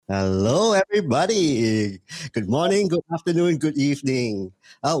Hello, everybody. Good morning, good afternoon, good evening.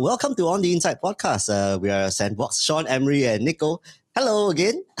 Welcome to On the Inside podcast. We are Sandbox, Sean, Emery, and Nico. Hello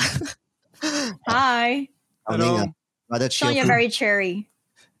again. Hi. Sounding Hello. rather Sean, you're cheerful. very cheery.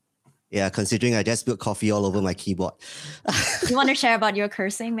 Yeah, considering I just spilled coffee all over my keyboard. You want to share about your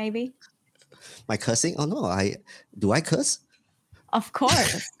cursing, maybe? My cursing? Oh no, do I curse? Of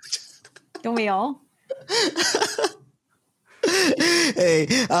course. Don't we all? Hey,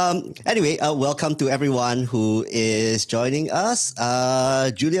 anyway, welcome to everyone who is joining us.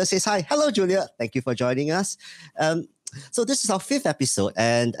 Julia says hi. Hello, Julia. Thank you for joining us. So this is our 5th episode,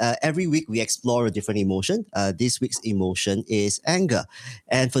 and every week we explore a different emotion. This week's emotion is anger.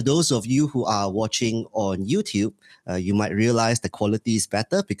 And for those of you who are watching on YouTube, you might realize the quality is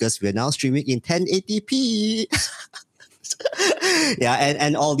better because we're now streaming in 1080p. Yeah,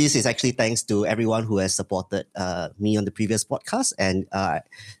 and all this is actually thanks to everyone who has supported me on the previous podcast, and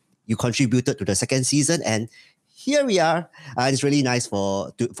you contributed to the second season, and here we are. It's really nice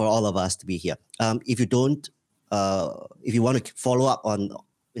for all of us to be here. If you want to follow up on,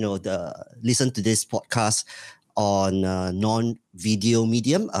 listen to this podcast on non-video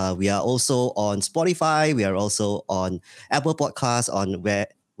medium, we are also on Spotify. We are also on Apple Podcasts, on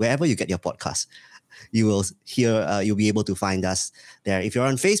wherever you get your podcasts. You will you'll be able to find us there. If you're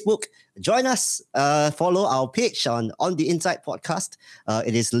on Facebook, join us. Follow our page on the Inside Podcast.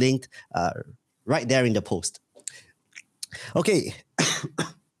 It is linked right there in the post. Okay.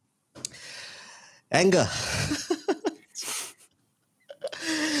 Anger.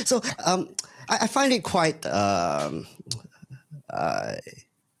 So I find it quite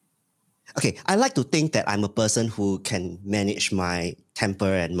okay. I like to think that I'm a person who can manage my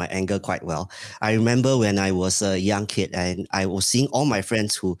temper and my anger quite well. I remember when I was a young kid and I was seeing all my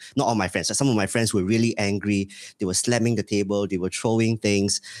friends not all my friends, some of my friends were really angry. They were slamming the table. They were throwing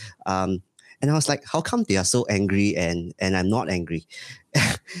things. And I was like, how come they are so angry and I'm not angry?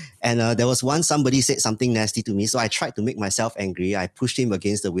 And there was once somebody said something nasty to me. So I tried to make myself angry. I pushed him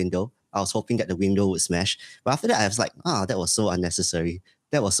against the window. I was hoping that the window would smash. But after that, I was like, that was so unnecessary.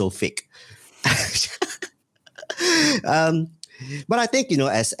 That was so fake. But I think,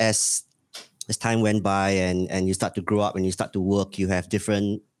 as time went by and you start to grow up and you start to work, you have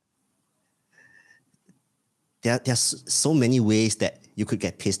different... There's so many ways that you could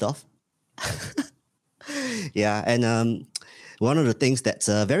get pissed off. Yeah, and one of the things that's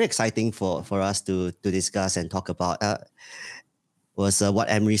very exciting for us to discuss and talk about was what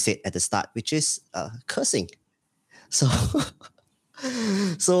Emery said at the start, which is cursing. So,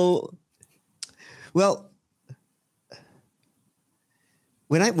 well,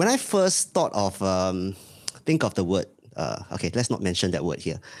 when I first thought of think of the word, okay, let's not mention that word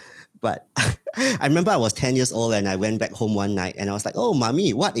here. But I remember I was 10 years old and I went back home one night and I was like, oh,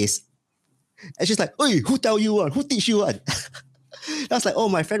 mommy, what is? And she's like, "Oi, who tell you one? Who teach you one?" I was like, "Oh,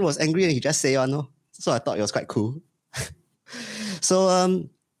 my friend was angry and he just say no." So I thought it was quite cool. So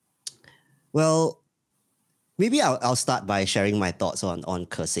well, maybe I'll start by sharing my thoughts on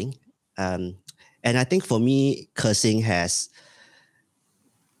cursing. And I think for me, cursing has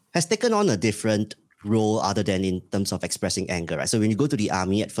taken on a different role other than in terms of expressing anger, right? So when you go to the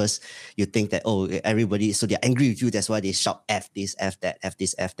army, at first you think that, everybody, so they're angry with you, that's why they shout F this, F that, F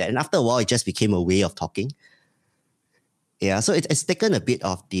this, F that. And after a while, it just became a way of talking. Yeah, so it's taken a bit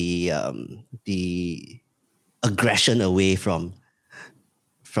of the aggression away from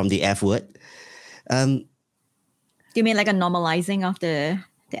the F word. Do you mean like a normalizing of the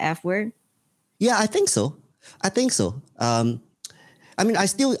F word? Yeah, I think so. I mean, I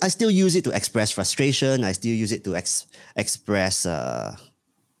still use it to express frustration. I still use it to express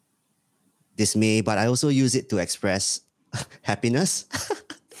dismay, but I also use it to express happiness.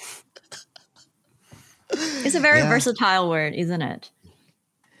 It's a very versatile word, isn't it?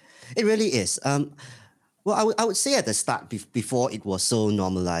 It really is. Well, I would say at the start, before it was so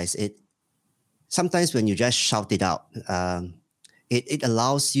normalized, sometimes when you just shout it out, it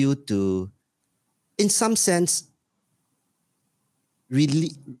allows you to, in some sense,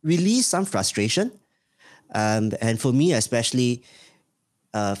 release some frustration. And for me, especially,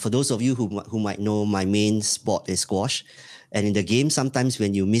 for those of you who might know, my main sport is squash. And in the game, sometimes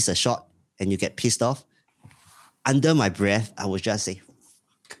when you miss a shot and you get pissed off, under my breath, I would just say,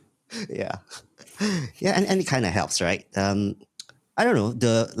 yeah. Yeah, and it kind of helps, right? I don't know,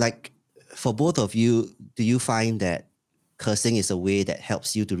 for both of you, do you find that cursing is a way that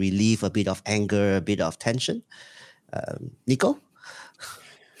helps you to relieve a bit of anger, a bit of tension? Nico?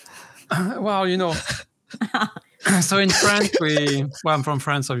 Well, so in France, I'm from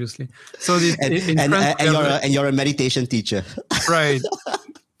France, obviously. So in France, you're a meditation teacher. Right.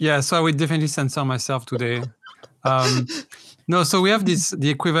 Yeah, so I would definitely censor myself today. No, so we have the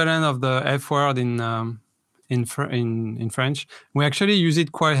equivalent of the F word in French. We actually use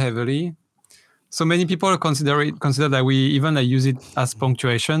it quite heavily. So many people consider that we even use it as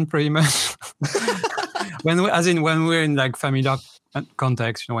punctuation, pretty much. when we're in like familiar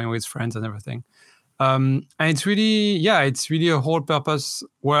context, when we're with friends and everything. And it's really a whole purpose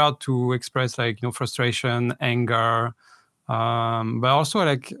word to express like frustration, anger, but also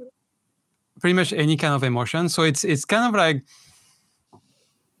like pretty much any kind of emotion. So it's kind of like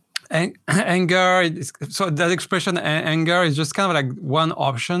anger. So that expression anger is just kind of like one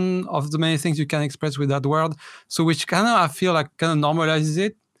option of the many things you can express with that word. So which kind of I feel like kind of normalizes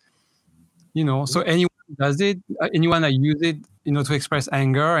it. So anyone does it, anyone that use it, to express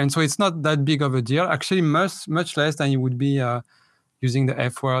anger, and so it's not that big of a deal. Actually, much less than you would be using the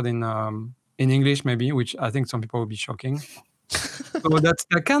F word in English, maybe, which I think some people would be shocking. So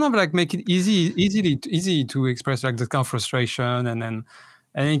that kind of like make it easy to express like the kind of frustration, and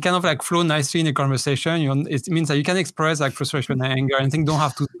it kind of like flow nicely in a conversation. It means that you can express like frustration and anger, and things don't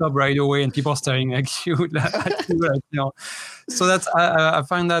have to stop right away, and people staring at you, So that's I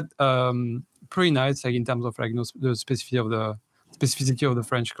find that pretty nice, like in terms of like the specificity of the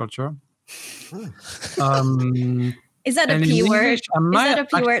French culture. Is that a P word? Is that a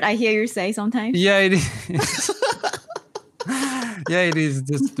P word I hear you say sometimes? Yeah, it is. Yeah, it is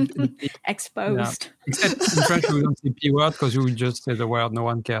just exposed. Yeah. Except in French, we don't say P word because you would just say the word. No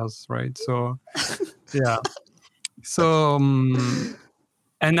one cares, right? So, yeah. So,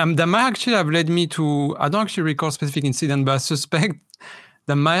 and that might actually have led me to. I don't actually recall specific incident, but I suspect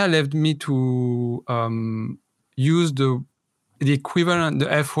that might have led me to use the equivalent,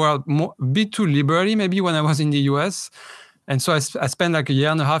 the F word, a bit too liberally, maybe when I was in the US. And so I spent like a year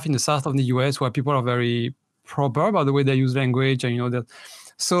and a half in the south of the US, where people are very proper about the way they use language, and that.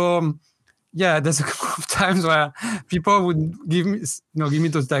 So there's a couple of times where people would give me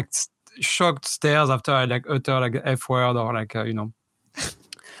those like shocked stares after I like utter like the F word or like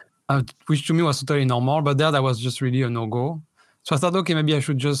which to me was totally normal, but that was just really a no-go. So I thought, okay, maybe I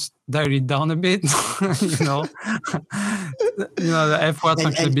should just dial it down a bit, the F word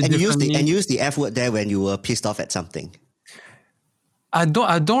functions a bit differently. And use the F word there when you were pissed off at something. I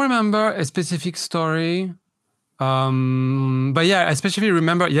don't remember a specific story. But yeah, I especially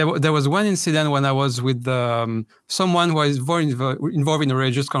remember, there was one incident when I was with someone who was involved in a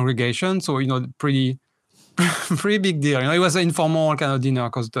religious congregation. So, pretty big deal. It was an informal kind of dinner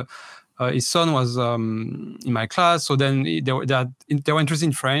because his son was in my class. So then they were interested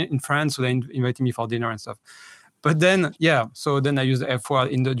in France. So they invited me for dinner and stuff. But then, so then I used the F word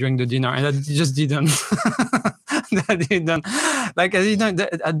during the dinner, and I just didn't. That didn't. Like, I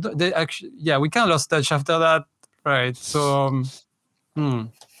didn't. They actually, we kind of lost touch after that. Right. So, anyways,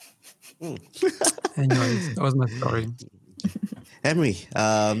 that was my story. Henry,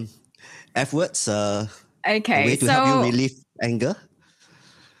 F words. Okay. A way to help you relieve anger.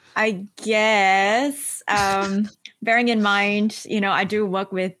 I guess, bearing in mind, I do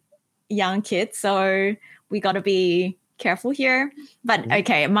work with young kids, so we got to be careful here. But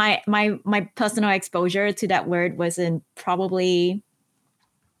okay, my personal exposure to that word was in probably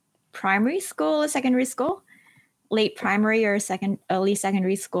primary school or secondary school. Late primary or early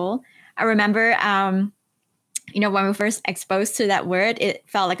secondary school. I remember, when we first exposed to that word, it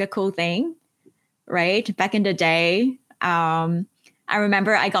felt like a cool thing, right? Back in the day, I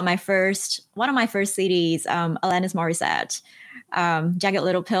remember I got one of my first CDs, Alanis Morissette, Jagged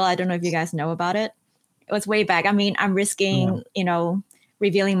Little Pill. I don't know if you guys know about it. It was way back. I mean, I'm risking,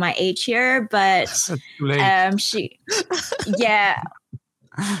 revealing my age here, but I'm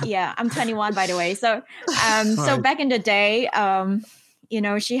 21, by the way. So, so back in the day,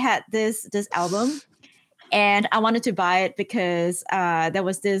 she had this album, and I wanted to buy it because there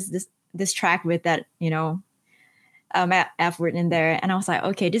was this track with that, F word in there, and I was like,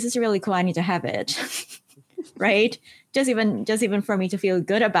 okay, this is really cool. I need to have it, right? Just even for me to feel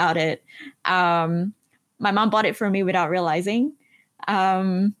good about it. My mom bought it for me without realizing.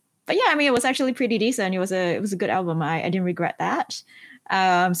 But yeah, I mean, it was actually pretty decent. It was a good album. I didn't regret that.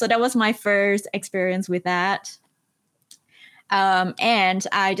 So that was my first experience with that. And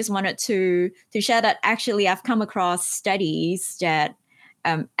I just wanted to share that actually I've come across studies that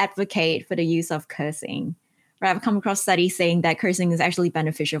advocate for the use of cursing. Right? I've come across studies saying that cursing is actually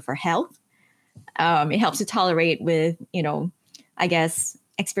beneficial for health. It helps to tolerate with, I guess,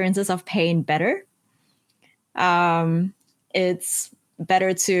 experiences of pain better. It's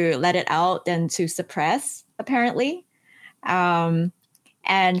better to let it out than to suppress, apparently. And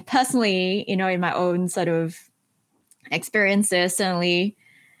personally, in my own sort of experiences, certainly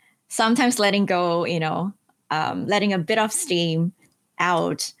sometimes letting go, letting a bit of steam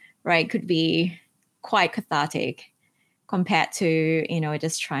out, right, could be quite cathartic compared to,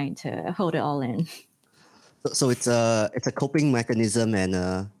 just trying to hold it all in. So it's a coping mechanism and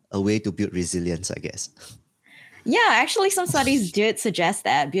a way to build resilience, I guess. Yeah, actually, some studies did suggest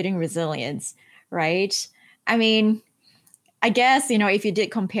that building resilience, right? I mean, I guess, if you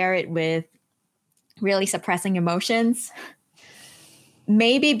did compare it with really suppressing emotions,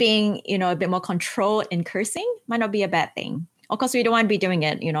 maybe being, a bit more controlled in cursing might not be a bad thing. Of course, we don't want to be doing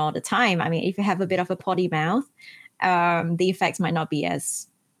it, all the time. I mean, if you have a bit of a potty mouth, the effects might not be as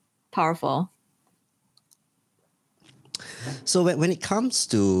powerful. So when it comes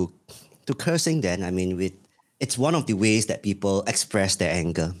to cursing, then I mean, it's one of the ways that people express their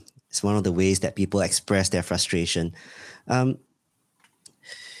anger. It's one of the ways that people express their frustration. Do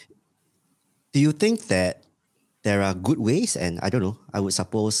you think that there are good ways? And I don't know. I would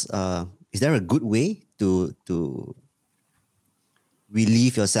suppose, is there a good way to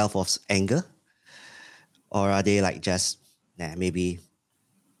relieve yourself of anger, or are they like just maybe?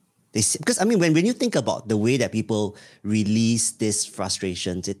 Because I mean, when you think about the way that people release these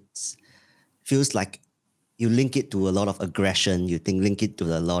frustrations, it feels like you link it to a lot of aggression. You link it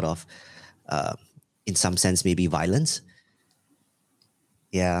to a lot of, in some sense, maybe violence.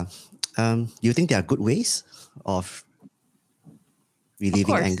 Yeah. Do you think there are good ways of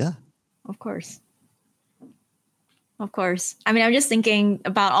relieving anger? Of course. Of course. I mean, I'm just thinking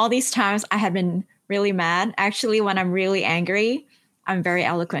about all these times I have been really mad. Actually, when I'm really angry, I'm very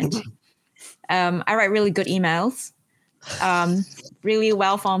eloquent. I write really good emails, really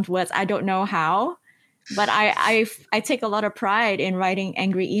well-formed words. I don't know how, but I take a lot of pride in writing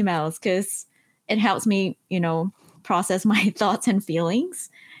angry emails because it helps me, process my thoughts and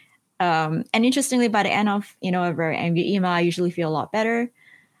feelings. And interestingly, by the end of, a very angry email, I usually feel a lot better.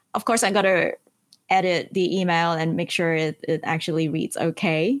 Of course, I got to edit the email and make sure it actually reads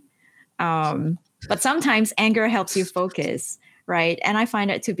okay. But sometimes anger helps you focus, right? And I find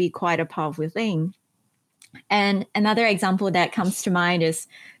it to be quite a powerful thing. And another example that comes to mind is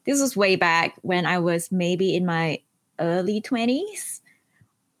this was way back when I was maybe in my early 20s.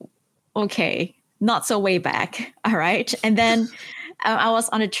 Okay, not so way back. All right. And then I was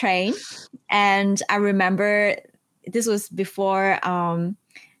on a train and I remember this was before,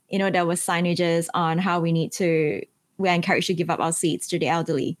 there was signages on how we are encouraged to give up our seats to the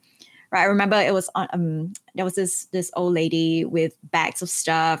elderly. Right. I remember it was there was this old lady with bags of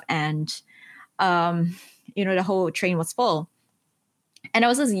stuff and, the whole train was full. And there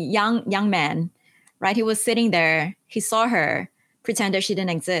was this young man, right? He was sitting there. He saw her, pretended she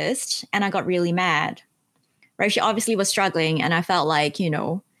didn't exist. And I got really mad, right? She obviously was struggling. And I felt like,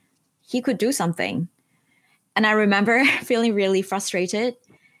 he could do something. And I remember feeling really frustrated.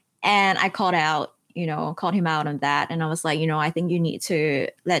 And I called him out on that. And I was like, I think you need to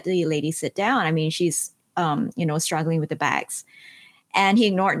let the lady sit down. I mean, she's, struggling with the bags. And he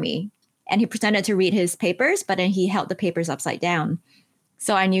ignored me. And he pretended to read his papers, but then he held the papers upside down.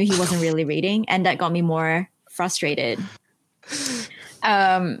 So I knew he wasn't really reading. And that got me more frustrated.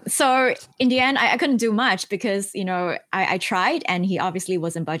 So in the end, I couldn't do much because, I tried and he obviously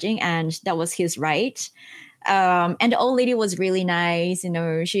wasn't budging and that was his right. And the old lady was really nice.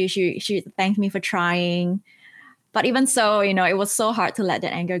 She thanked me for trying. But even so, it was so hard to let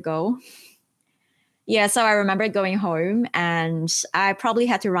that anger go. Yeah, so I remember going home and I probably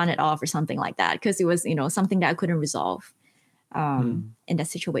had to run it off or something like that because it was, something that I couldn't resolve in that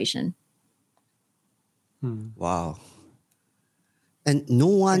situation. Wow. And no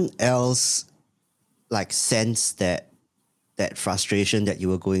one else sensed that frustration that you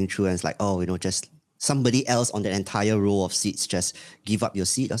were going through and it's like, just somebody else on the entire row of seats just give up your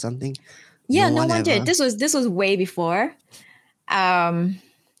seat or something? Yeah, no one did. This was way before.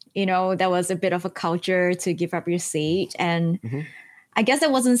 There was a bit of a culture to give up your seat. And I guess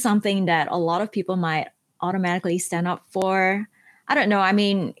it wasn't something that a lot of people might automatically stand up for. I don't know. I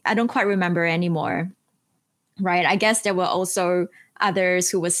mean, I don't quite remember anymore. Right. I guess there were also others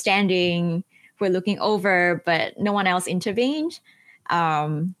who were standing, who were looking over, but no one else intervened.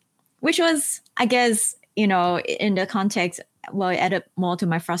 Which was, I guess, in the context, well, it added more to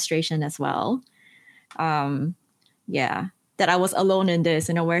my frustration as well. That I was alone in this,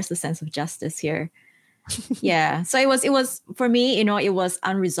 where's the sense of justice here? Yeah. So it was for me, it was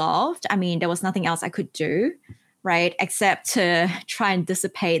unresolved. I mean, there was nothing else I could do, right? Except to try and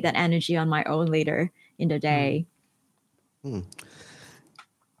dissipate that energy on my own later in the day. Yeah,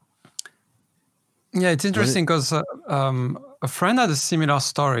 it's interesting because a friend had a similar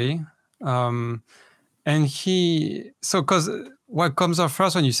story. And because what comes up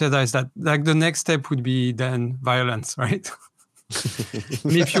first when you say that is that like the next step would be then violence, right?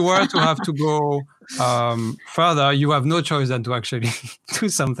 And if you were to have to go further, you have no choice than to actually do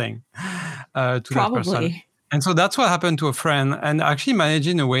something to that person. Probably. And so that's what happened to a friend, and actually managed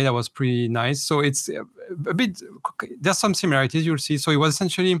in a way that was pretty nice. So it's a bit, there's some similarities you'll see. So it was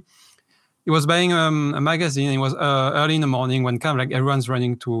essentially, he was buying a magazine. It was early in the morning when kind of like everyone's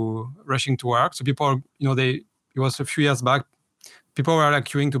rushing to work. So people, it was a few years back, people were like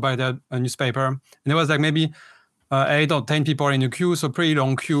queuing to buy a newspaper. And there was like maybe 8 or 10 people in the queue. So pretty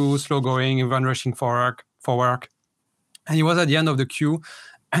long queue, slow going, everyone rushing for work. And he was at the end of the queue.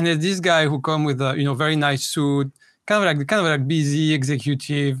 And there's this guy who come with a very nice suit, kind of like busy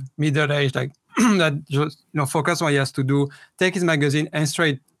executive, middle-aged, like that just focus on what he has to do, take his magazine and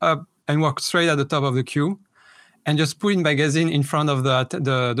straight up and walk straight at the top of the queue, and just put in magazine in front of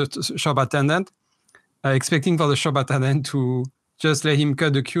the shop attendant, expecting for the shop attendant to just let him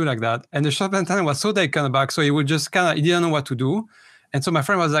cut the queue like that. And the shop attendant was so taken aback, so he would just he didn't know what to do. And so my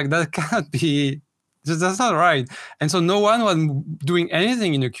friend was like, that cannot be. That's not right. And so no one was doing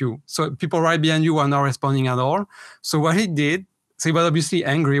anything in the queue. So people right behind you were not responding at all. So what he did, so he was obviously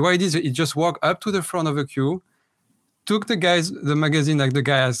angry. What he did, he just walked up to the front of the queue, took the magazine like the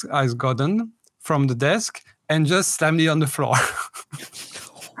guy has gotten from the desk, and just slammed it on the floor.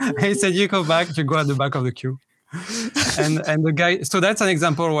 And he said, you go back, you go at the back of the queue. And the guy, so that's an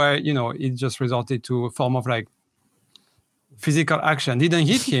example where, it just resulted to a form of like physical action. Didn't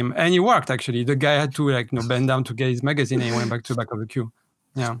hit him, and it worked actually. The guy had to bend down to get his magazine, and he went back to the back of the queue.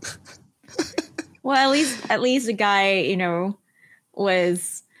 Yeah. Well, at least the guy,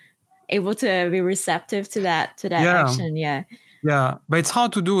 was able to be receptive to that action. Yeah. Yeah, but it's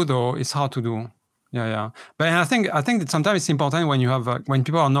hard to do though. It's hard to do. Yeah. But I think that sometimes it's important when you have when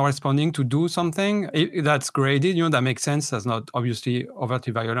people are not responding to do something that's graded. That makes sense. That's not obviously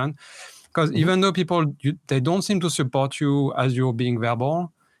overtly violent. Because even though people, they don't seem to support you as you're being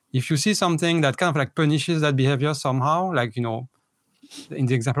verbal, if you see something that kind of like punishes that behavior somehow, like, in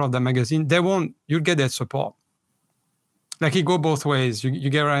the example of the magazine, you'll get that support. Like it go both ways. You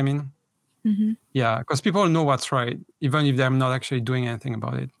get what I mean? Mm-hmm. Yeah, because people know what's right, even if they're not actually doing anything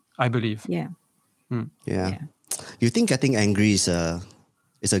about it, I believe. Yeah. Yeah. You think getting angry is a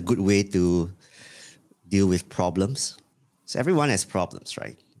good way to deal with problems? So everyone has problems,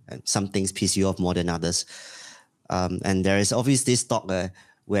 right? And some things piss you off more than others. And there is obviously this talk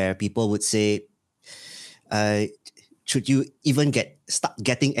where people would say, should you even start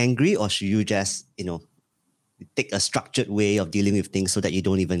getting angry, or should you just, take a structured way of dealing with things so that you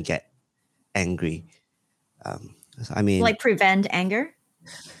don't even get angry? Like prevent anger?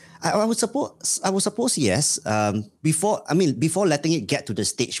 I would suppose yes. Before letting it get to the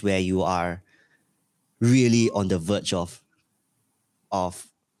stage where you are really on the verge of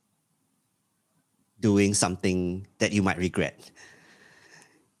doing something that you might regret.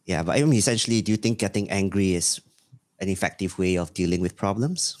 Yeah, but essentially, do you think getting angry is an effective way of dealing with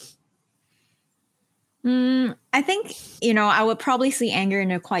problems? I think, I would probably see anger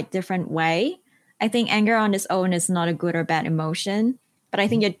in a quite different way. I think anger on its own is not a good or bad emotion, but I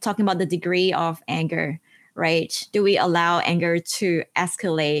think you're talking about the degree of anger, right? Do we allow anger to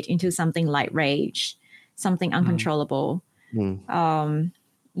escalate into something like rage, something uncontrollable?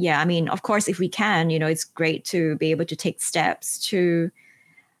 Yeah, of course, if we can, it's great to be able to take steps to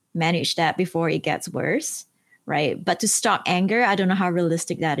manage that before it gets worse, right? But to stop anger, I don't know how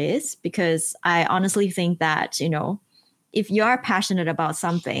realistic that is, because I honestly think that, if you are passionate about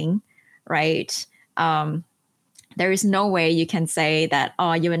something, right, there is no way you can say that,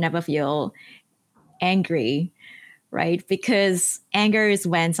 you will never feel angry, right? Because anger is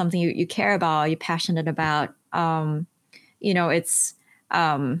when something you care about, you're passionate about, it's...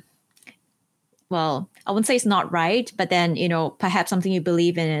 well, I wouldn't say it's not right, but then, perhaps something you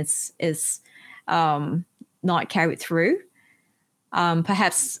believe in is not carried through.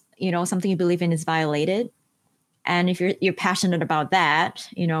 Perhaps, something you believe in is violated. And if you're passionate about that,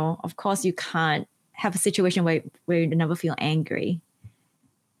 of course you can't have a situation where you never feel angry.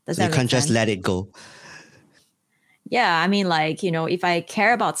 So you can't just let it go. Yeah, if I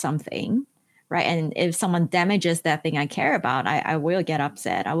care about something, right, and if someone damages that thing I care about, I will get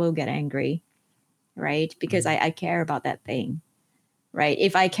upset. I will get angry, right? Because I care about that thing, right?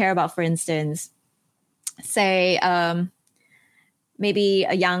 If I care about, for instance, say, maybe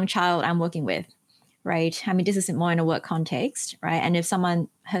a young child I'm working with, right? This is more in a work context, right? And if someone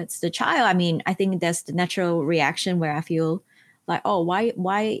hurts the child, I think there's the natural reaction where I feel like, oh,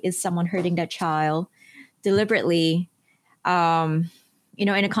 why is someone hurting that child deliberately? In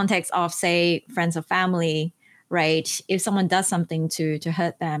a context of, say, friends or family, right? If someone does something to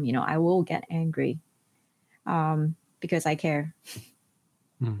hurt them, I will get angry because I care.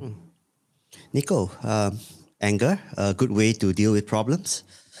 Nico, anger, a good way to deal with problems?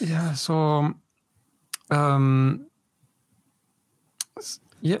 Yeah. So,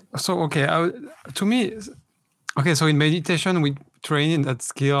 okay. To me, okay. So in meditation, we train in that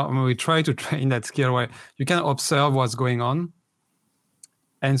skill. We try to train that skill where you can observe what's going on,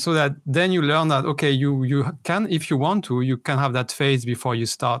 and so that then you learn that okay, you can, if you want to, you can have that phase before you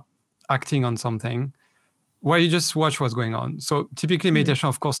start acting on something, where you just watch what's going on. So typically meditation,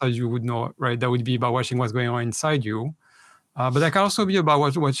 of course, as you would know, right, that would be about watching what's going on inside you, but that can also be about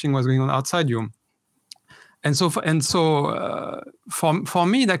watching what's going on outside you. And so for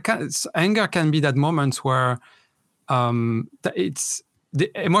me, anger can be that moment where it's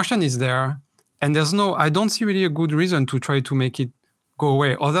the emotion is there, and I don't see really a good reason to try to make it go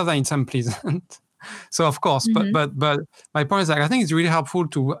away, other than it's unpleasant. So of course, but my point is I think it's really helpful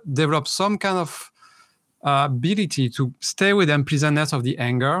to develop some kind of ability to stay with the unpleasantness of the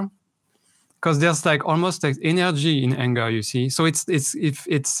anger, because there's almost energy in anger, you see. So it's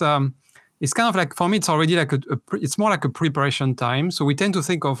kind of for me, it's already it's more like a preparation time. So we tend to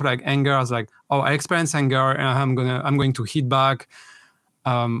think of anger as I experience anger and I'm going to hit back.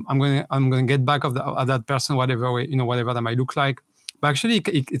 I'm going to get back at that person, whatever way, whatever that might look like. But actually,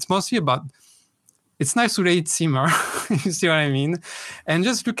 it's mostly about. It's nice to let it simmer. You see what I mean? And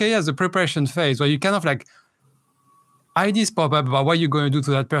just look at it as a preparation phase where you kind of ideas pop up about what you're going to do to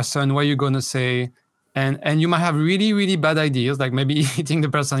that person, what you're going to say. And you might have really, really bad ideas, like maybe hitting the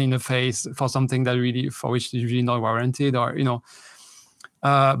person in the face for something for which is really not warranted, or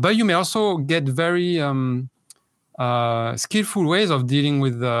but you may also get very skillful ways of dealing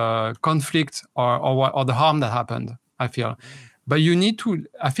with the conflict or the harm that happened, I feel. But you need to.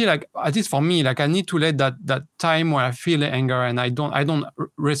 I feel at least for me, I need to let that time where I feel the anger and I don't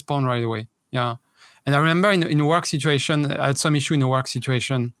respond right away. Yeah, and I remember in a work situation, I had some issue in a work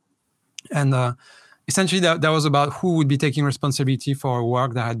situation, and essentially that was about who would be taking responsibility for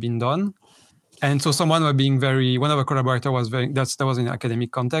work that had been done. And so someone was being one of our collaborators was that was in an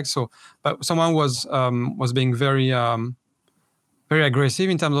academic context. So, but someone was being very very aggressive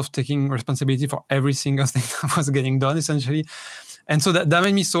in terms of taking responsibility for every single thing that was getting done, essentially. And so that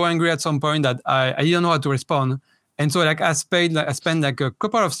made me so angry at some point that I didn't know how to respond. And so I spent a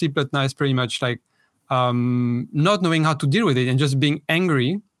couple of sleepless nights pretty much not knowing how to deal with it and just being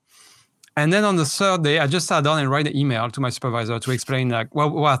angry. And then on the third day, I just sat down and write an email to my supervisor to explain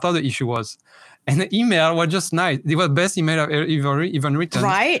what I thought the issue was. And the email was just nice. It was the best email I've even written.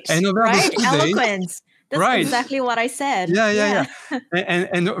 Right, and eloquence. That's exactly what I said. Yeah.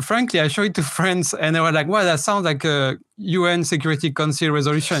 And frankly, I showed it to friends and they were like, well, that sounds like a UN Security Council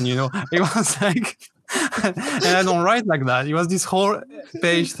resolution, It was and I don't write like that. It was this whole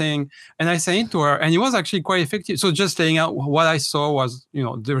page thing. And I sent it to her and it was actually quite effective. So just laying out what I saw was,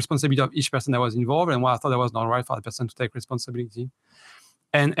 the responsibility of each person that was involved and what I thought that was not right for the person to take responsibility.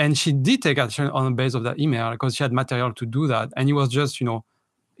 And she did take action on the base of that email because she had material to do that. And it was just,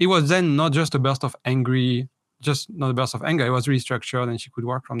 it was then not just a burst of anger. It was really structured and she could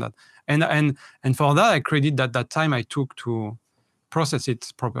work from that. And for that, I credit that time I took to process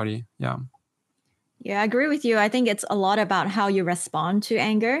it properly. Yeah. Yeah, I agree with you. I think it's a lot about how you respond to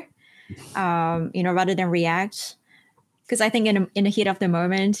anger, rather than react. Because I think in the heat of the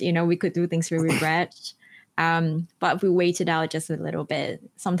moment, we could do things we regret. But if we wait it out just a little bit,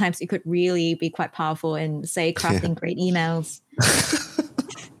 sometimes it could really be quite powerful in, say, crafting great emails.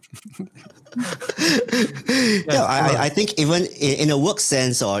 I think even in a work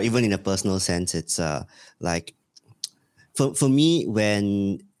sense or even in a personal sense, it's for me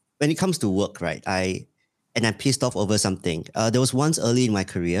when it comes to work, right? I'm pissed off over something. There was once early in my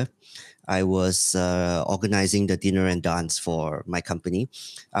career, I was organizing the dinner and dance for my company.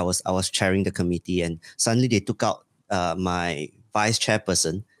 I was chairing the committee, and suddenly they took out my vice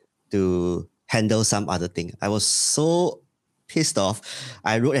chairperson to handle some other thing. I was so pissed off.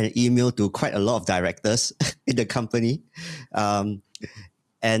 I wrote an email to quite a lot of directors in the company, and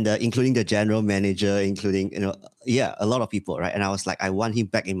including the general manager, including a lot of people, right? And I was like, I want him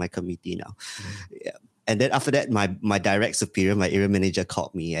back in my committee now. Yeah. And then after that, my direct superior, my area manager,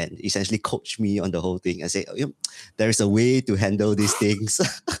 called me and essentially coached me on the whole thing. I said, there is a way to handle these things.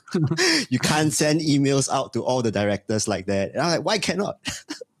 You can't send emails out to all the directors like that. And I'm like, why cannot?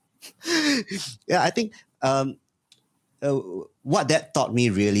 Yeah, I think what that taught me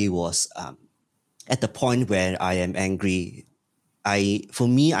really was at the point where I am angry, I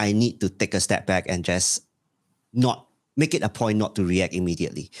need to take a step back and just not make it a point not to react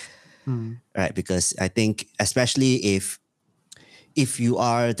immediately. right? Because I think especially if you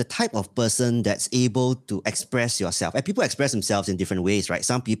are the type of person that's able to express yourself, and people express themselves in different ways, right?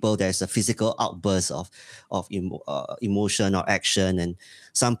 Some people, there's a physical outburst of emotion or action, and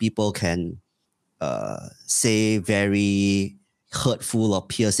some people can say very hurtful or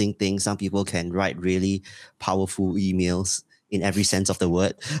piercing things. Some people can write really powerful emails in every sense of the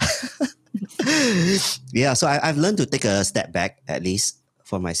word. Yeah, so I've learned to take a step back, at least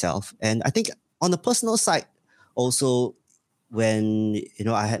for myself. And I think on the personal side, also, when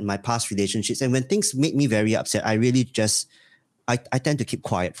I had my past relationships and when things make me very upset, I really just I tend to keep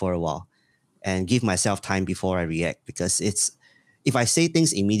quiet for a while and give myself time before I react, because if I say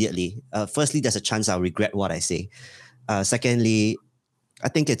things immediately, firstly, there's a chance I'll regret what I say. Secondly, I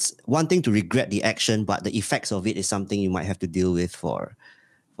think it's one thing to regret the action, but the effects of it is something you might have to deal with for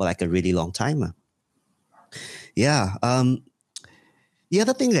like a really long time. Yeah. The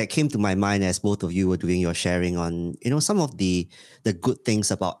other thing that came to my mind as both of you were doing your sharing on, some of the good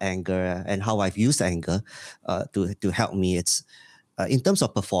things about anger and how I've used anger to help me, it's in terms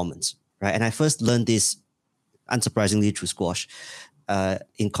of performance, right? And I first learned this, unsurprisingly, through squash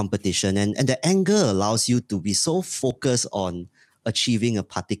in competition. And the anger allows you to be so focused on achieving a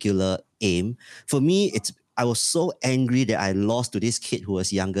particular aim. For me, I was so angry that I lost to this kid who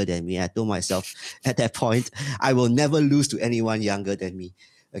was younger than me. I told myself at that point, I will never lose to anyone younger than me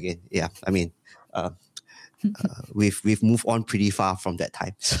again. Yeah, I mean, we've moved on pretty far from that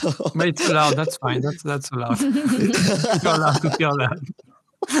time. So. But it's allowed. That's fine. That's allowed. You're allowed to feel that.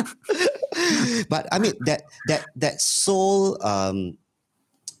 But I mean that soul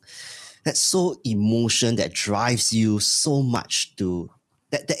emotion that drives you so much to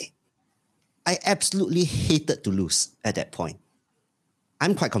that I absolutely hated to lose at that point.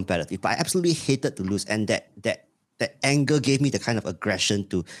 I'm quite competitive, but I absolutely hated to lose, and that anger gave me the kind of aggression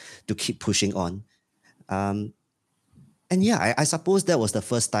to keep pushing on. And yeah, I suppose that was the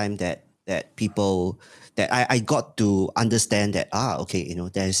first time that people that I got to understand that okay,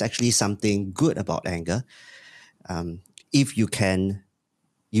 there's actually something good about anger, if you can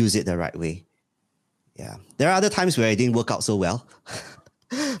use it the right way. Yeah, there are other times where it didn't work out so well.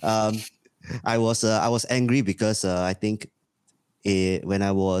 I was angry because I think when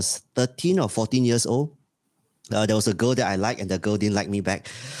I was 13 or 14 years old, there was a girl that I liked and the girl didn't like me back.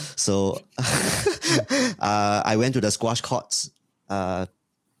 So I went to the squash courts,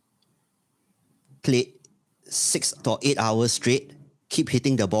 played 6 or 8 hours straight, keep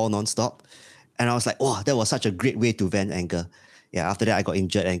hitting the ball nonstop. And I was like, oh, that was such a great way to vent anger. Yeah, after that, I got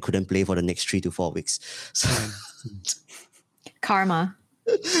injured and couldn't play for the next 3 to 4 weeks. So Karma.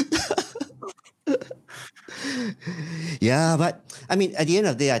 Yeah, but I mean, at the end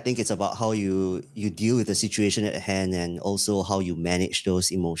of the day, I think it's about how you deal with the situation at hand and also how you manage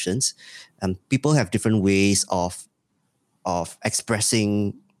those emotions. People have different ways of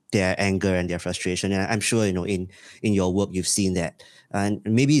expressing their anger and their frustration, and I'm sure in your work you've seen that, and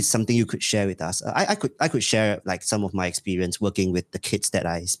maybe it's something you could share with us. I could share like some of my experience working with the kids that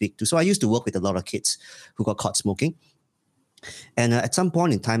I speak to. So I used to work with a lot of kids who got caught smoking. And at some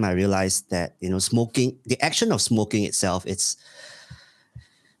point in time, I realized that smoking, the action of smoking itself, it's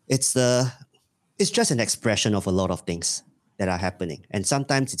just an expression of a lot of things that are happening, and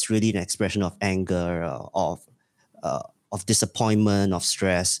sometimes it's really an expression of anger, of disappointment, of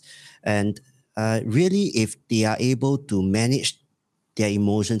stress, and really, if they are able to manage their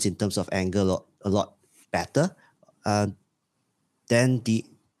emotions in terms of anger a lot better, then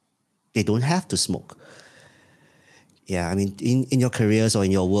they don't have to smoke. Yeah, I mean, in your careers or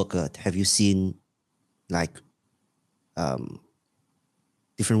in your work, have you seen like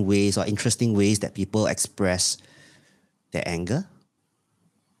different ways or interesting ways that people express their anger?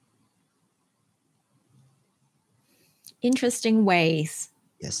 Interesting ways.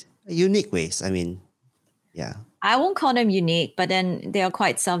 Yes, unique ways. I mean, yeah. I won't call them unique, but then they are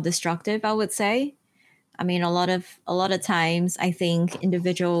quite self-destructive, I would say. I mean, a lot of times, I think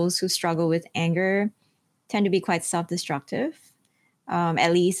individuals who struggle with anger tend to be quite self-destructive.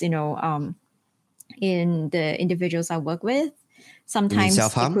 At least, in the individuals I work with, sometimes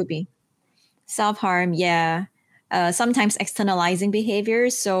it could be self-harm. Yeah. Sometimes externalizing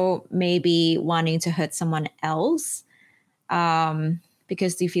behaviors. So maybe wanting to hurt someone else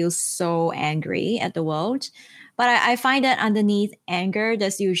because they feel so angry at the world. But I find that underneath anger,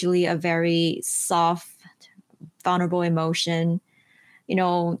 there's usually a very soft, vulnerable emotion.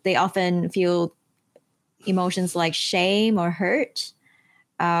 They often feel emotions like shame or hurt.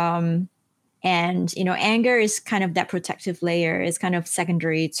 And, anger is kind of that protective layer. It's kind of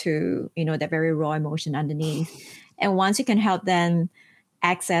secondary to, that very raw emotion underneath. And once you can help them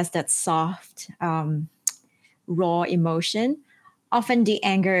access that soft, raw emotion, often the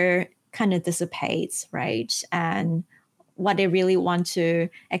anger kind of dissipates, right? And what they really want to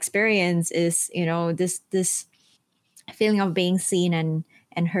experience is, this feeling of being seen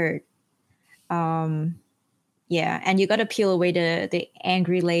and heard. Yeah, and you got to peel away the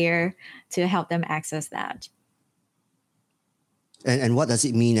angry layer to help them access that. And what does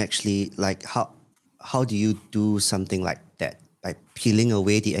it mean actually? Like how do you do something like that? By peeling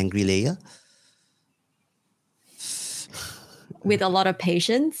away the angry layer? With a lot of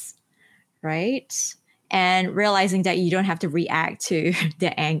patience, right? And realizing that you don't have to react to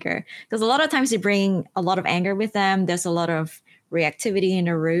the anger. Because a lot of times they bring a lot of anger with them. There's a lot of reactivity in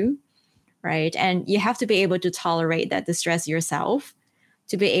the room, right? And you have to be able to tolerate that distress yourself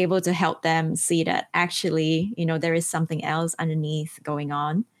to be able to help them see that actually, there is something else underneath going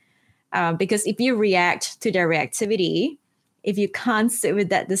on. Because if you react to their reactivity, if you can't sit with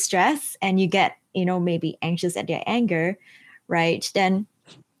that distress and you get, maybe anxious at their anger, right? Then,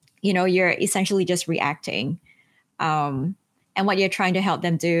 you're essentially just reacting. And what you're trying to help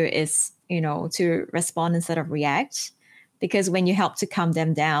them do is, to respond instead of react. Because when you help to calm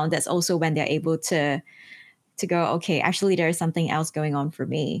them down, that's also when they're able to go, okay, actually there is something else going on for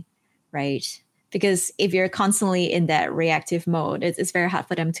me, right? Because if you're constantly in that reactive mode, it's very hard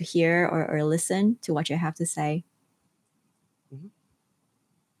for them to hear or listen to what you have to say.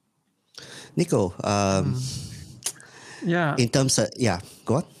 Nico, Yeah. in terms of,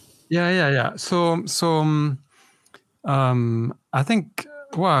 go on. Yeah. So I think,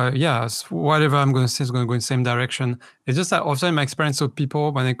 well, yes, whatever I'm going to say is going to go in the same direction. It's just that often my experience of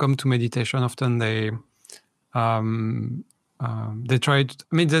people, when they come to meditation, often they try to,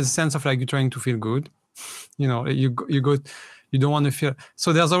 there's a sense of like you're trying to feel good. You don't want to feel.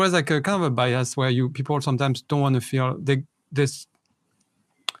 So there's always like a kind of a bias where people sometimes don't want to feel. They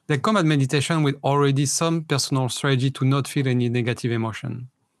come at meditation with already some personal strategy to not feel any negative emotion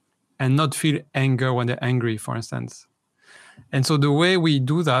and not feel anger when they're angry, for instance. And so the way we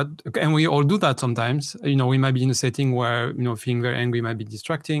do that, and we all do that sometimes, we might be in a setting where, feeling very angry might be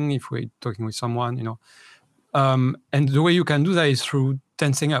distracting if we're talking with someone, and the way you can do that is through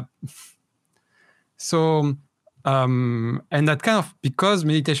tensing up. So, and that kind of, because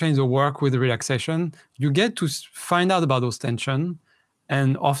meditation is a work with relaxation, you get to find out about those tension.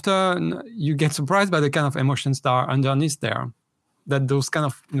 And often you get surprised by the kind of emotions that are underneath there, that those kind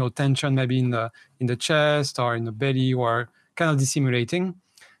of, tension maybe in the chest or in the belly or kind of dissimulating.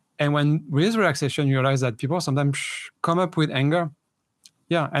 And when with relaxation, you realize that people sometimes come up with anger.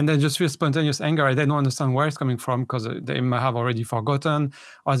 Yeah, and they just feel spontaneous anger. And they don't understand where it's coming from because they might have already forgotten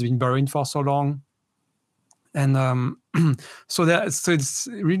or it's been buried for so long. And so it's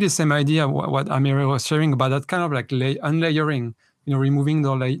really the same idea what Amiri was sharing about that kind of like unlayering, removing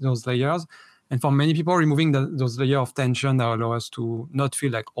those layers. And for many people, removing those layers of tension that allow us to not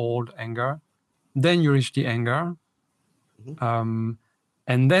feel like old anger. Then you reach the anger. Mm-hmm.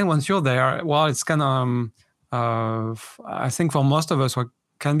 And then once you're there, well, it's kind of, I think for most of us, what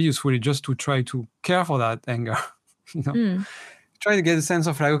can be useful is just to try to care for that anger. Try to get a sense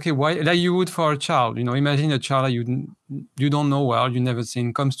of like, okay, why, like you would for a child, imagine a child that you don't know well, you never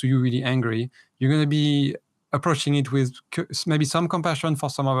seen, comes to you really angry. You're going to be approaching it with maybe some compassion for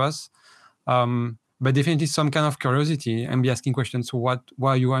some of us, but definitely some kind of curiosity and be asking questions. So why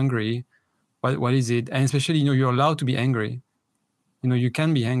are you angry? What is it? And especially, you're allowed to be angry. You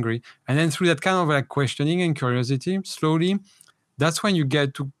can be angry. And then through that kind of like questioning and curiosity, slowly, that's when you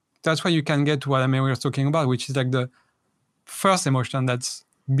can get to what Amiri was talking about, which is like the first emotion that's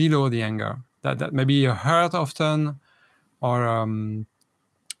below the anger, that maybe a hurt often, or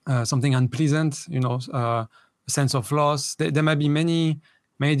something unpleasant, a sense of loss. There might be many,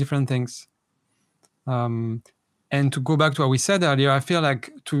 many different things. And to go back to what we said earlier, I feel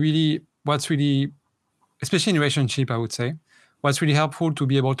like what's really, especially in relationship, I would say, what's really helpful to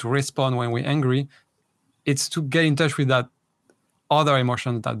be able to respond when we're angry, it's to get in touch with that other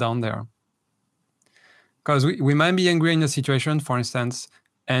emotions that are down there. Because we might be angry in a situation, for instance,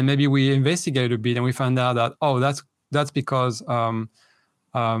 and maybe we investigate a bit and we find out that, that's because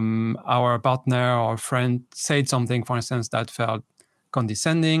our partner or friend said something, for instance, that felt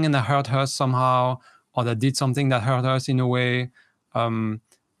condescending and that hurt us somehow, or that did something that hurt us in a way. Getting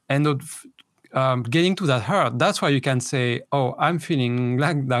to that hurt, that's why you can say, I'm feeling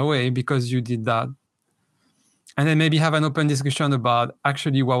like that way because you did that. And then maybe have an open discussion about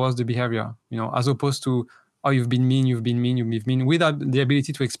actually what was the behavior, as opposed to, you've been mean, without the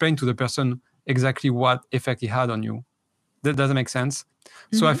ability to explain to the person exactly what effect it had on you. That doesn't make sense.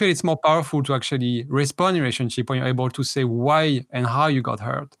 So I feel it's more powerful to actually respond in relationship when you're able to say why and how you got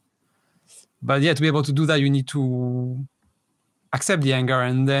hurt. But yeah, to be able to do that, you need to accept the anger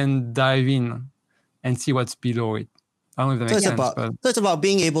and then dive in and see what's below it. I don't know if that makes sense. So it's about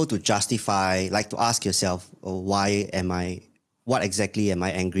being able to justify, like to ask yourself, oh, what exactly am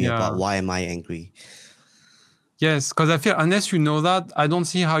I angry about? Why am I angry? Yes, because I feel unless you know that, I don't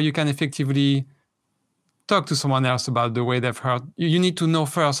see how you can effectively talk to someone else about the way they've hurt. You need to know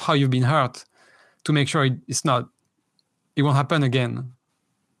first how you've been hurt to make sure it won't happen again.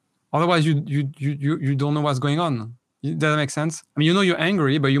 Otherwise, you don't know what's going on. Does that make sense? I mean, you know you're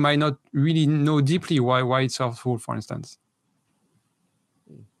angry, but you might not really know deeply why it's hurtful, for instance.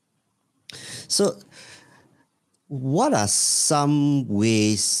 So, what are some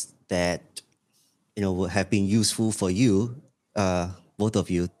ways that would have been useful for you, both of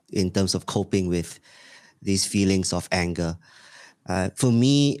you, in terms of coping with these feelings of anger? For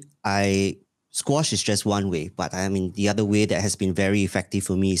me, squash is just one way, but I mean the other way that has been very effective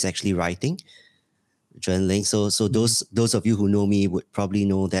for me is actually writing, journaling. So those of you who know me would probably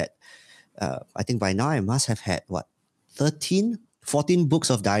know that I think by now I must have had 14 books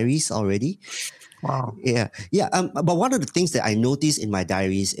of diaries already. Wow. Yeah. But one of the things that I notice in my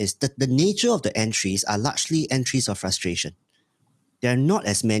diaries is that the nature of the entries are largely entries of frustration. There are not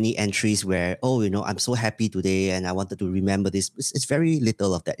as many entries where, I'm so happy today and I wanted to remember this. It's very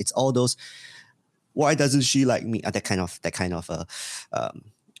little of that. It's all those, why doesn't she like me? That kind of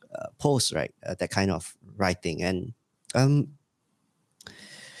post, right? That kind of writing. And and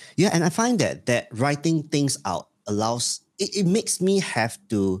I find that writing things out it makes me have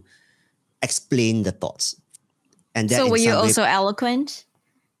to explain the thoughts. And that so were you also eloquent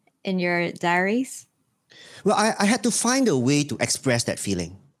in your diaries? Well, I had to find a way to express that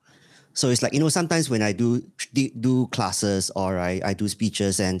feeling. So it's like, sometimes when I do classes or I do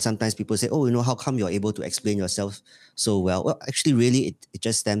speeches, and sometimes people say, how come you're able to explain yourself so well? Well, actually, really, it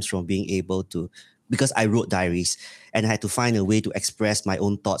just stems from being able to, because I wrote diaries and I had to find a way to express my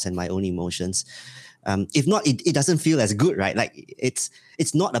own thoughts and my own emotions. If not, it doesn't feel as good, right? Like it's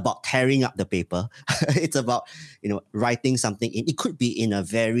not about tearing up the paper. It's about, writing something in. It could be in a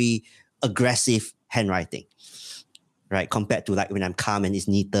very aggressive handwriting, right? Compared to like when I'm calm and it's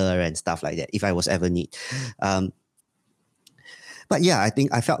neater and stuff like that, if I was ever neat. But yeah, I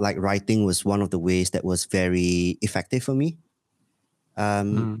think I felt like writing was one of the ways that was very effective for me.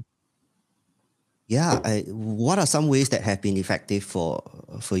 Yeah, what are some ways that have been effective for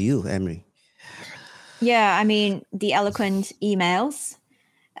you, Emery? Yeah, I mean, the eloquent emails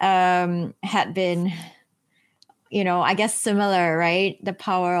had been, I guess similar, right? The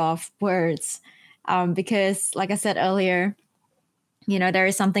power of words. Because like I said earlier, there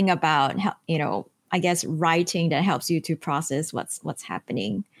is something about, I guess writing that helps you to process what's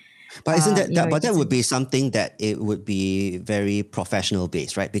happening. But isn't that would be something that it would be very professional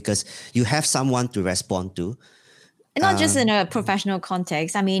based, right? Because you have someone to respond to. And not just in a professional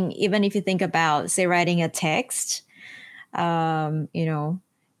context. I mean, even if you think about, say, writing a text,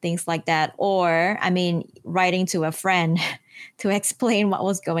 things like that. Or, I mean, writing to a friend to explain what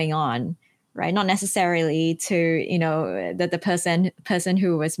was going on, right? Not necessarily to, the person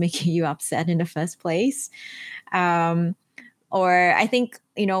who was making you upset in the first place. Or I think,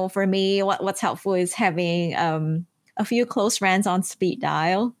 for me, what's helpful is having a few close friends on speed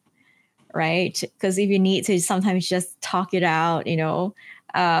dial, right? Because if you need to sometimes just talk it out,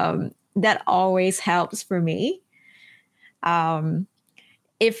 that always helps for me.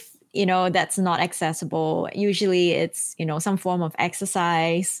 If, that's not accessible, usually it's, some form of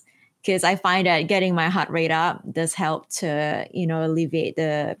exercise, because I find that getting my heart rate up does help to, alleviate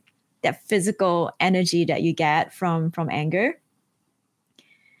that physical energy that you get from anger.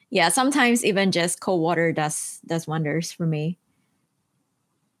 Yeah, sometimes even just cold water does wonders for me.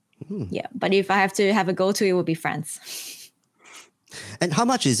 Yeah, but if I have to have a go-to, it would be friends. And how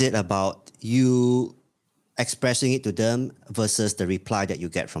much is it about you expressing it to them versus the reply that you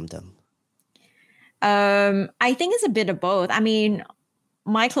get from them? I think it's a bit of both. I mean,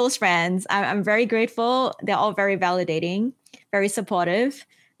 my close friends, I'm very grateful. They're all very validating, very supportive.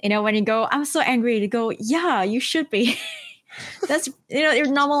 When you go, I'm so angry, to go, yeah, you should be. That's, it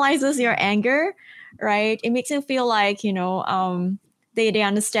normalizes your anger, right? It makes you feel like, they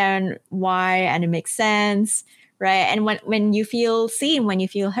understand why, and it makes sense, right? And when you feel seen, when you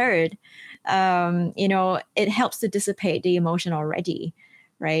feel heard, it helps to dissipate the emotion already,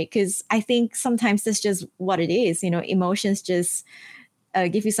 right? Because I think sometimes that's just what it is. Emotions just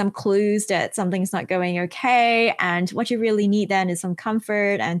give you some clues that something's not going okay, and what you really need then is some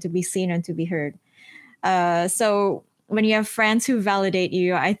comfort and to be seen and to be heard. So when you have friends who validate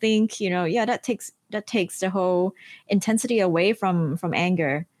you, I think, that takes the whole intensity away from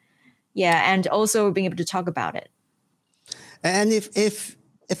anger. Yeah, and also being able to talk about it. And if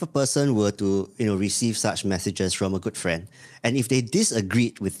a person were to receive such messages from a good friend, and if they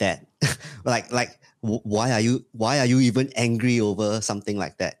disagreed with that, why are you even angry over something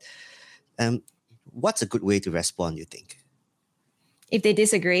like that? What's a good way to respond, you think? If they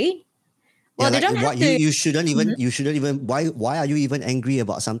disagree, well, they don't have to. You shouldn't even. Why are you even angry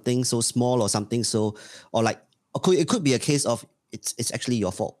about something so small or something so, or like it could be a case of it's actually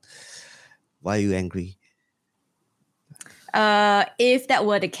your fault. Why are you angry? If that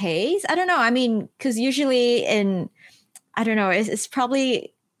were the case, I don't know. I mean, because usually I don't know, it's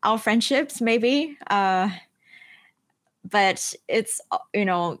probably our friendships maybe. But it's,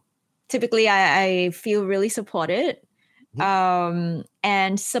 typically I feel really supported.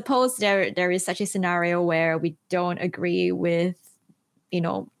 And suppose there is such a scenario where we don't agree with,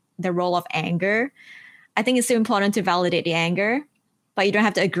 the role of anger. I think it's so important to validate the anger, but you don't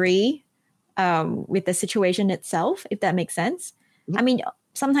have to agree with the situation itself, if that makes sense. I mean,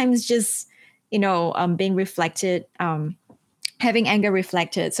 sometimes just, being reflected, having anger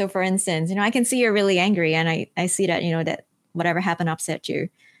reflected. So for instance, I can see you're really angry and I see that, that whatever happened upset you.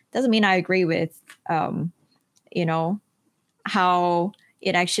 Doesn't mean I agree with, how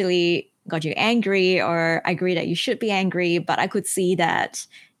it actually got you angry, or I agree that you should be angry, but I could see that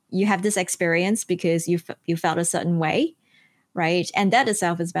you have this experience because you felt a certain way, right? And that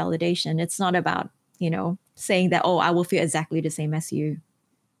itself is validation. It's not about, saying that, oh, I will feel exactly the same as you.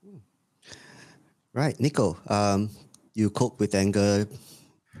 Right. Nico, you cope with anger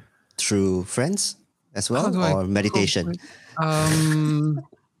through friends as well, or meditation?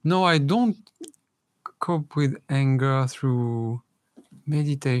 No, I don't cope with anger through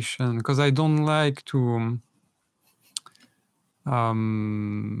meditation because I don't like to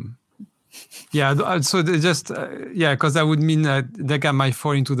so just because that would mean that I might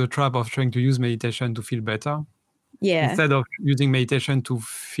fall into the trap of trying to use meditation to feel better, instead of using meditation to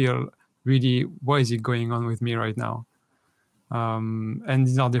feel really what is it going on with me right now. And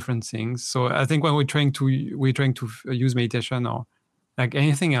these are different things. So I think when we're trying to use meditation or like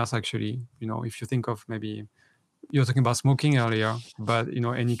anything else, actually, if you think of, maybe you're talking about smoking earlier, but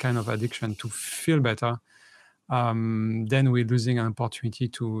any kind of addiction, to feel better, then we're losing an opportunity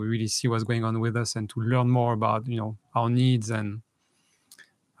to really see what's going on with us and to learn more about our needs and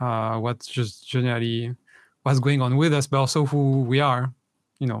what's just generally what's going on with us, but also who we are,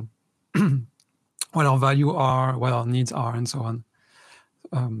 what our value are, what our needs are, and so on.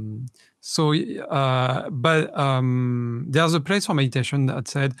 But there's a place for meditation, that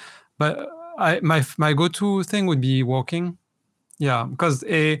said, but my go-to thing would be walking. Yeah, because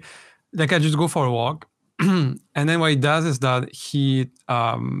I just go for a walk, and then what he does is that he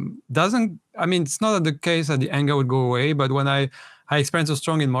doesn't. I mean, it's not the case that the anger would go away, but when I experience a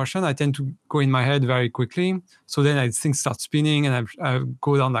strong emotion, I tend to go in my head very quickly. So then things start spinning, and I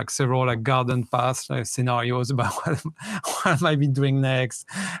go down several garden paths, scenarios about what I might be doing next,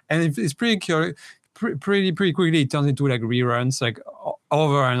 and it's pretty curious. Pretty quickly, it turns into reruns,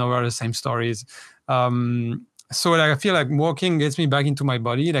 over and over the same stories. So I feel like walking gets me back into my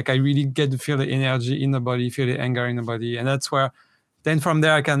body. I really get to feel the energy in the body, feel the anger in the body, and that's where. Then from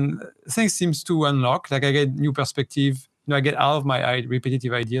there, things seems to unlock. I get new perspective. I get out of my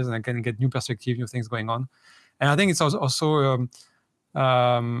repetitive ideas, and I can get new perspective, new things going on. And I think it's also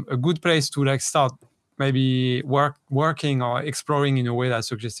a good place to start maybe working or exploring in a way that I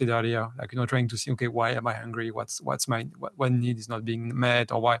suggested earlier. Trying to see, okay, why am I hungry? What need is not being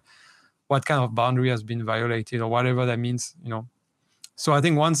met, or what kind of boundary has been violated, or whatever that means. So I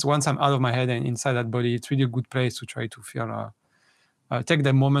think once I'm out of my head and inside that body, it's really a good place to try to feel. Take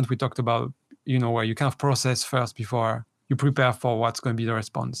that moment we talked about, where you kind of process first before you prepare for what's going to be the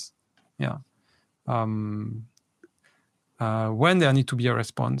response. Yeah. When there need to be a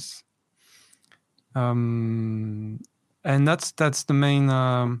response. And that's the main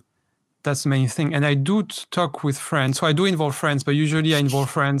thing. And I do talk with friends. So I do involve friends, but usually I involve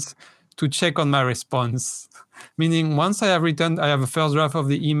friends to check on my response. Meaning, once I have a first draft of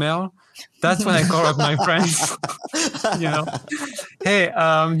the email, that's when I call up my friends. Hey,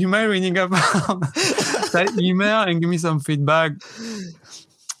 you mind reading up that email and give me some feedback?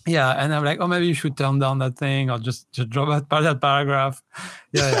 Yeah, and I'm like, oh, maybe you should turn down that thing, or just drop that paragraph.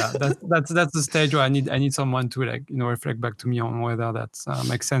 Yeah. That's the stage where I need someone to reflect back to me on whether that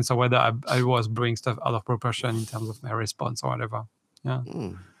makes sense, or whether I was bringing stuff out of proportion in terms of my response or whatever. Yeah.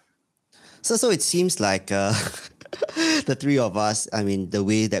 So it seems like the three of us, I mean, the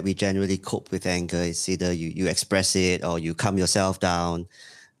way that we generally cope with anger is either you express it or you calm yourself down.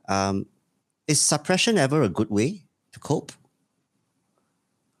 Is suppression ever a good way to cope?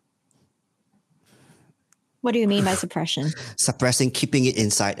 What do you mean by suppression? Suppressing, keeping it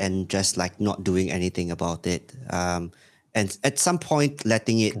inside and just like not doing anything about it. And at some point,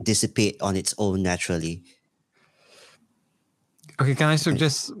 letting it dissipate on its own naturally. Okay, can I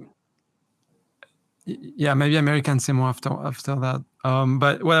suggest? Yeah, maybe America can say more after that.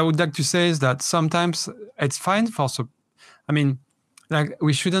 But what I would like to say is that sometimes it's fine for. I mean, like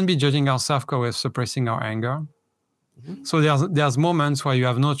we shouldn't be judging ourselves because we're suppressing our anger. Mm-hmm. So there's moments where you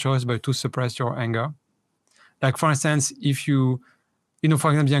have no choice but to suppress your anger. Like for instance, if for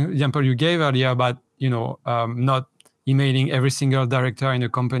example, the example you gave earlier about not emailing every single director in a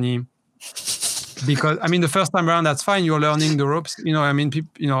company. Because I mean, the first time around, that's fine. You're learning the ropes, I mean,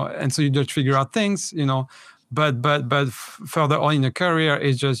 and so you just figure out things, But further on in a career,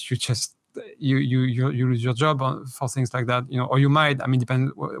 it's just you lose your job for things like that, or you might. I mean,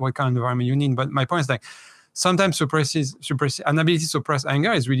 depends what kind of environment you need. But my point is like sometimes an ability to suppress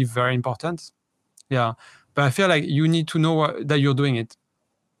anger is really very important. Yeah, but I feel like you need to know that you're doing it.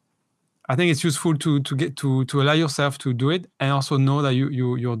 I think it's useful to get to allow yourself to do it and also know that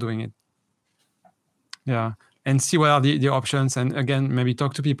you're doing it. Yeah, and see what are the options, and again, maybe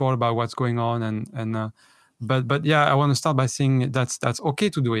talk to people about what's going on, but yeah, I want to start by saying that's okay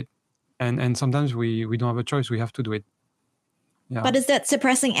to do it, and sometimes we don't have a choice; we have to do it. Yeah. But is that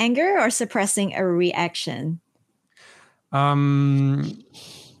suppressing anger or suppressing a reaction? I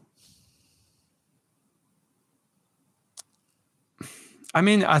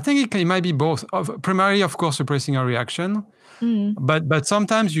mean, I think it might be both. Primarily, of course, suppressing a reaction. But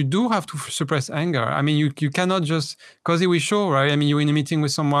sometimes you do have to suppress anger. I mean, you cannot just, because it will show, right? I mean, you're in a meeting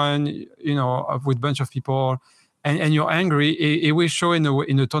with someone, with a bunch of people, and you're angry. It will show in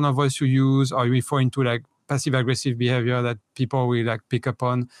the tone of voice you use, or you will fall into like passive aggressive behavior that people will like pick up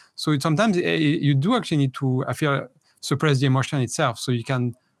on. So sometimes you do actually need to, I feel, suppress the emotion itself, so you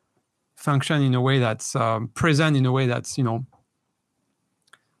can function in a way that's present, in a way that's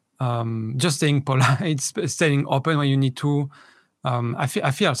just staying polite, staying open when you need to. I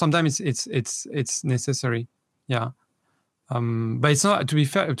feel sometimes it's necessary. Yeah. But it's not, to be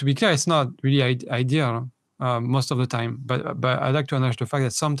clear, it's not really ideal most of the time. But I like to acknowledge the fact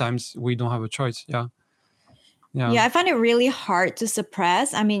that sometimes we don't have a choice. Yeah. Yeah, I find it really hard to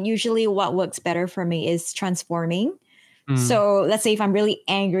suppress. I mean, usually what works better for me is transforming. So let's say if I'm really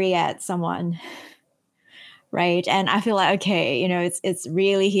angry at someone, right? And I feel like, okay, it's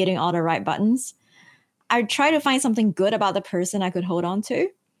really hitting all the right buttons. I try to find something good about the person I could hold on to.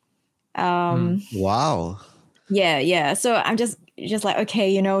 Wow. Yeah. So I'm just like,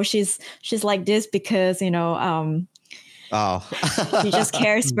 okay, she's like this because, she just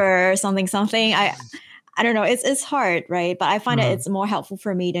cares for something. I don't know. It's hard, right? But I find that it's more helpful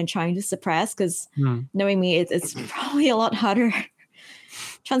for me than trying to suppress, because knowing me, it's probably a lot harder.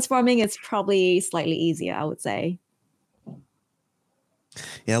 Transforming is probably slightly easier, I would say.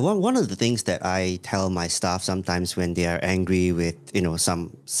 Yeah, one of the things that I tell my staff sometimes when they are angry with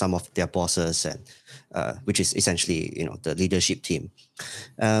some of their bosses, and which is essentially the leadership team,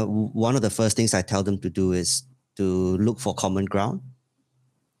 one of the first things I tell them to do is to look for common ground,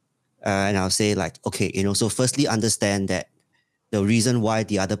 and I'll say like, okay, so firstly understand that the reason why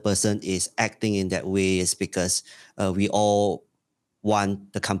the other person is acting in that way is because we all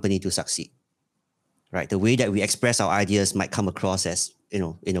want the company to succeed, right? The way that we express our ideas might come across as,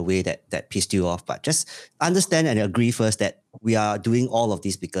 in a way that pissed you off, but just understand and agree first that we are doing all of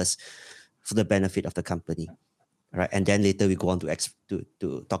this because for the benefit of the company, right? And then later we go on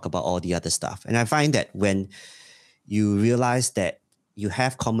to talk about all the other stuff. And I find that when you realize that you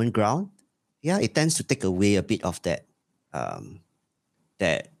have common ground, yeah, it tends to take away a bit of that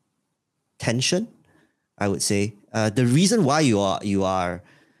tension, I would say. The reason why you are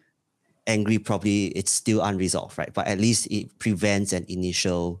angry, probably it's still unresolved, right? But at least it prevents an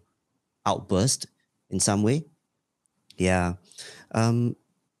initial outburst in some way. Yeah.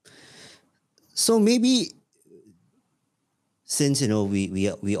 So maybe since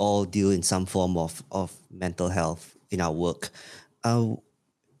we all deal in some form of mental health in our work,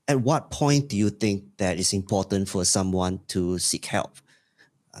 at what point do you think that it's important for someone to seek help?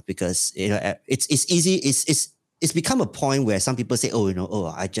 Because it's easy. It's become a point where some people say,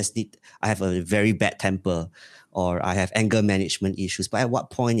 I have a very bad temper, or I have anger management issues. But at what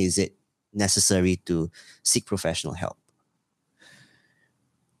point is it necessary to seek professional help?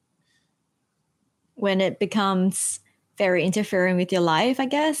 When it becomes very interfering with your life, I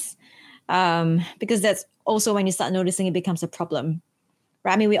guess. Because that's also when you start noticing it becomes a problem,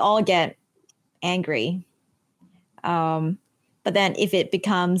 right? I mean, we all get angry. But then if it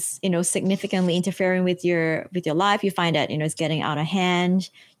becomes, significantly interfering with your life, you find that, it's getting out of hand.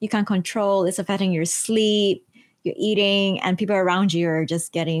 You can't control, it's affecting your sleep, your eating, and people around you are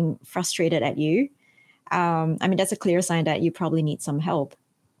just getting frustrated at you. I mean, that's a clear sign that you probably need some help.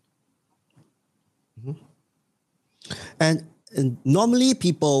 And normally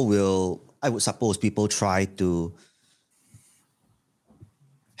I would suppose people try to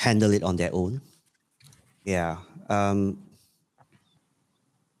handle it on their own. Yeah. And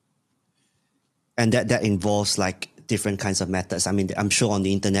that involves like different kinds of methods. I mean, I'm sure on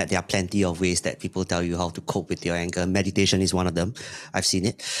the internet, there are plenty of ways that people tell you how to cope with your anger. Meditation is one of them. I've seen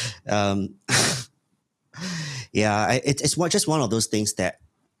it. It's just one of those things that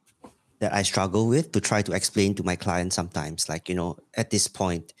I struggle with to try to explain to my clients sometimes. Like, at this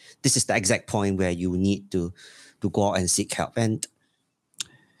point, this is the exact point where you need to go out and seek help. And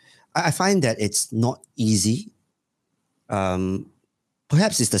I find that it's not easy.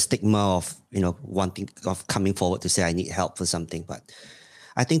 Perhaps it's the stigma of, coming forward to say I need help for something. But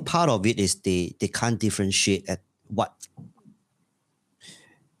I think part of it is they can't differentiate at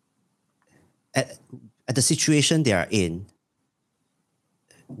the situation they are in,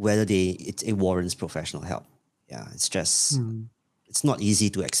 whether it warrants professional help. Yeah, it's just, it's not easy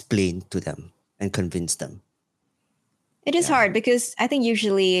to explain to them and convince them. It is hard because I think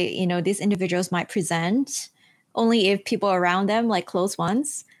usually, these individuals might present only if people around them, like close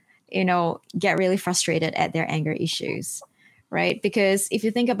ones, get really frustrated at their anger issues, right? Because if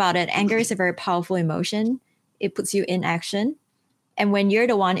you think about it, anger is a very powerful emotion. It puts you in action. And when you're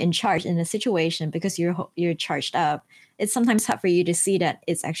the one in charge in a situation, because you're charged up, it's sometimes hard for you to see that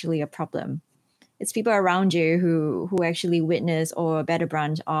it's actually a problem. It's people around you who actually witness or bear the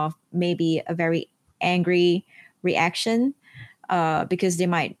brunt of maybe a very angry reaction because they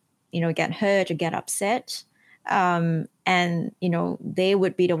might, get hurt or get upset. And, they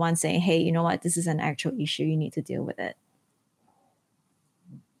would be the ones saying, hey, you know what, this is an actual issue. You need to deal with it.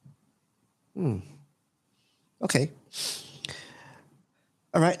 Okay.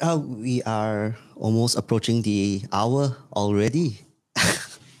 All right. We are almost approaching the hour already.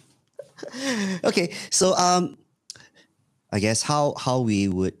 Okay. So, I guess how we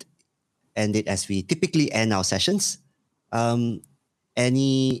would end it as we typically end our sessions.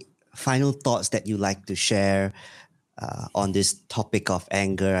 Any final thoughts that you like to share on this topic of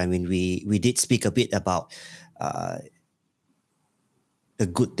anger? I mean, we did speak a bit about the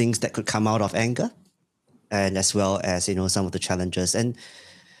good things that could come out of anger, and as well as some of the challenges. And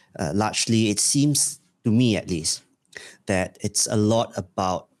largely, it seems to me, at least, that it's a lot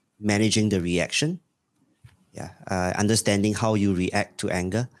about managing the reaction. Understanding how you react to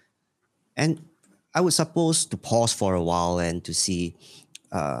anger, and I would suppose to pause for a while and to see,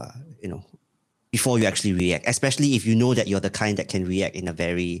 before you actually react, especially if you know that you're the kind that can react in a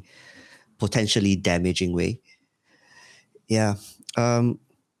very potentially damaging way. Yeah. Well,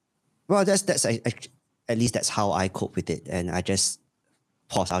 that's at least that's how I cope with it, and I just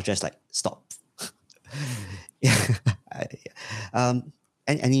pause. I'll just like stop. Yeah.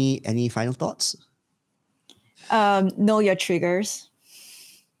 Any final thoughts? Know your triggers.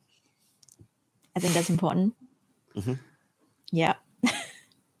 I think that's important. Mm-hmm. Yeah.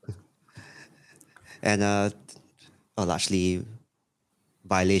 And largely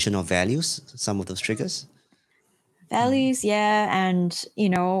violation of values, some of those triggers. Values, yeah. And,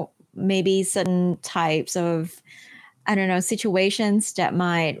 maybe certain types of, situations that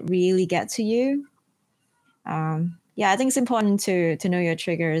might really get to you. I think it's important to know your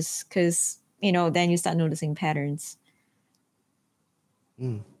triggers because, then you start noticing patterns.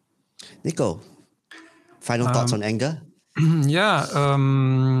 Nico, final thoughts on anger?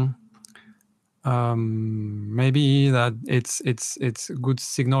 Maybe that it's a good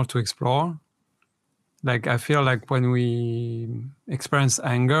signal to explore. Like I feel like when we experience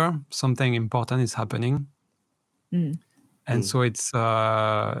anger, something important is happening. And so it's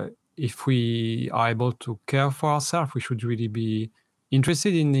if we are able to care for ourselves, we should really be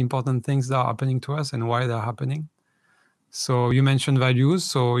interested in the important things that are happening to us and why they're happening. So you mentioned values.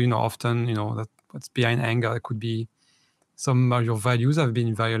 So, often, that what's behind anger could be some of your values have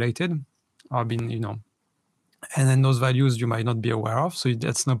been violated or been, and then those values you might not be aware of. So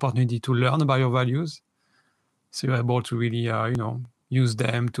that's an opportunity to learn about your values. So you're able to really, use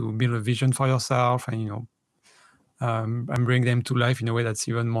them to build a vision for yourself and, and bring them to life in a way that's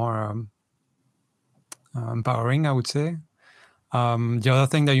even more empowering, I would say. The other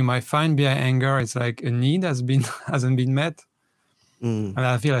thing that you might find behind anger is like a need hasn't been met. Mm. And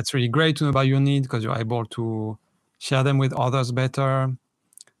I feel it's really great to know about your needs because you're able to share them with others better.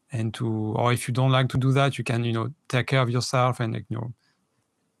 And or if you don't like to do that, you can, take care of yourself and,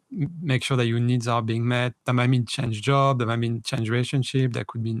 make sure that your needs are being met. That might mean change job, that might mean change relationship, that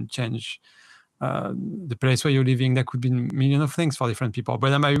could mean change the place where you're living. That could be a million of things for different people. But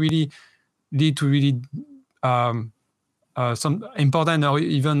that might really lead to some important or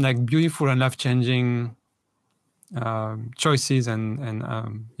even like beautiful and life-changing choices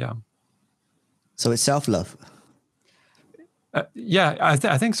and yeah. So it's self-love. Yeah,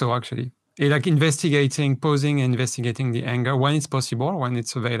 I think so, actually. Like pausing and investigating the anger when it's possible, when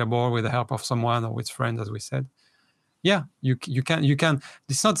it's available with the help of someone or with friends, as we said. Yeah, you can.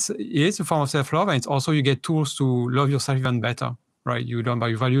 It's not. It is a form of self-love, and it's also you get tools to love yourself even better, right? You learn by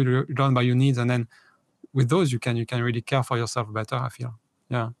your value, you learn by your needs, and then with those you can really care for yourself better, I feel.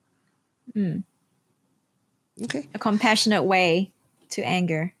 Yeah. Mm. Okay. A compassionate way to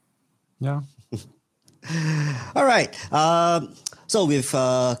anger. Yeah. All right. So we've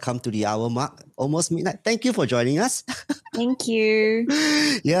come to the hour mark, almost midnight. Thank you for joining us. Thank you.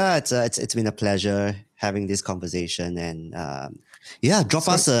 Yeah, it's been a pleasure having this conversation, and drop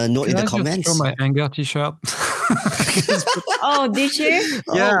us a note in the comments. Just show my anger T-shirt. Oh, did you?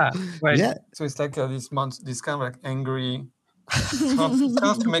 Yeah. Right. Yeah. So it's like this kind of like angry. It's kind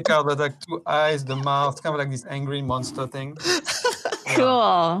of to make out that like two eyes, the mouth, kind of like this angry monster thing.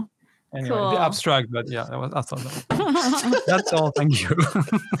 Cool. Anyway, Cool. a bit abstract, but yeah, I thought that. That's all. Thank you.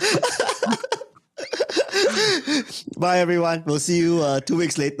 Bye, everyone. We'll see you 2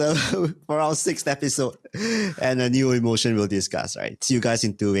 weeks later for our 6th episode and a new emotion we'll discuss. Right. See you guys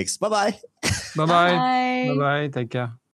in 2 weeks. Bye-bye. Bye-bye. Bye. Bye-bye. Take care.